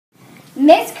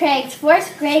Miss Craig's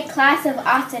 4th grade class of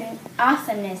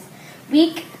awesomeness.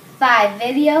 Week 5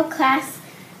 video class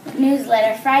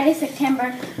newsletter. Friday,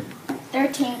 September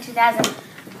 13,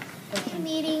 2013.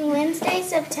 Meeting Wednesday,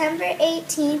 September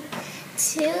 18th,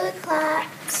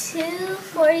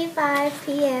 2:45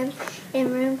 p.m.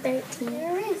 in room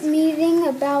 13. Meeting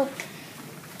about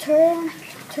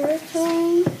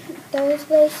turtling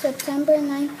Thursday, September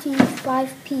 19th,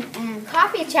 5 p.m.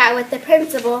 Coffee chat with the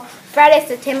principal. Friday,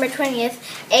 September 20th,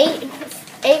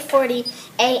 8:40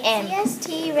 a.m.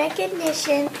 CST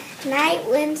recognition night,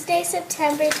 Wednesday,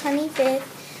 September 25th,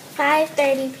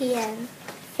 5:30 p.m.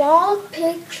 Fall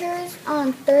pictures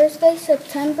on Thursday,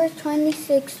 September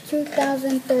 26,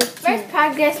 2013. First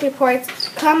progress reports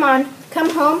come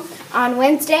home on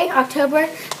Wednesday, October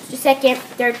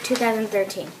 2nd,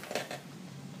 2013.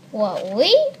 What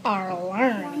we are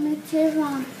learning. Formative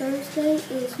on Thursday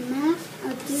is math,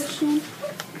 addition,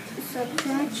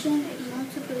 subtraction,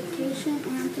 multiplication,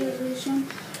 and division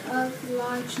of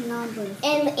large numbers.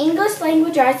 In the English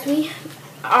language arts,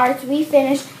 we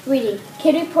finished reading.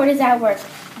 Kid Report is at work.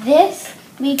 This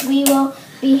week we will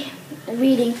be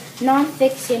reading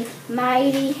nonfiction,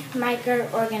 Mighty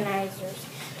Microorganizers.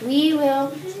 We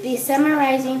will be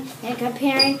summarizing and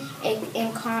comparing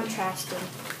and contrasting.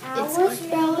 Our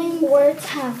spelling words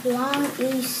have long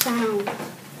E sound.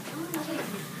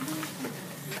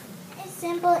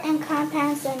 Simple and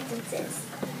compound sentences.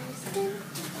 We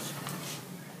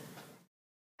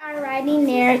are writing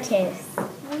narratives.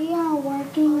 We are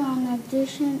working on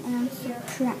addition and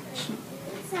subtraction.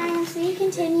 Science, we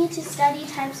continue to study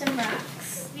types of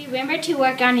rocks. Remember to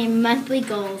work on your monthly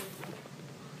goals.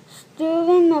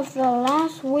 Student of the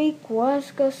last week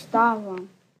was Gustavo.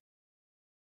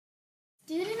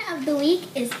 Student of the week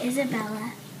is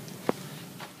Isabella.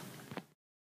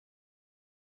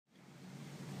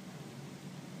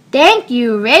 Thank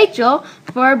you, Rachel,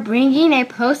 for bringing a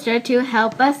poster to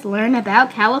help us learn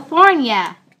about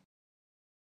California.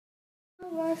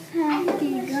 All of us have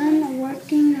begun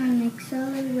working on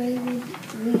accelerated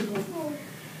reading.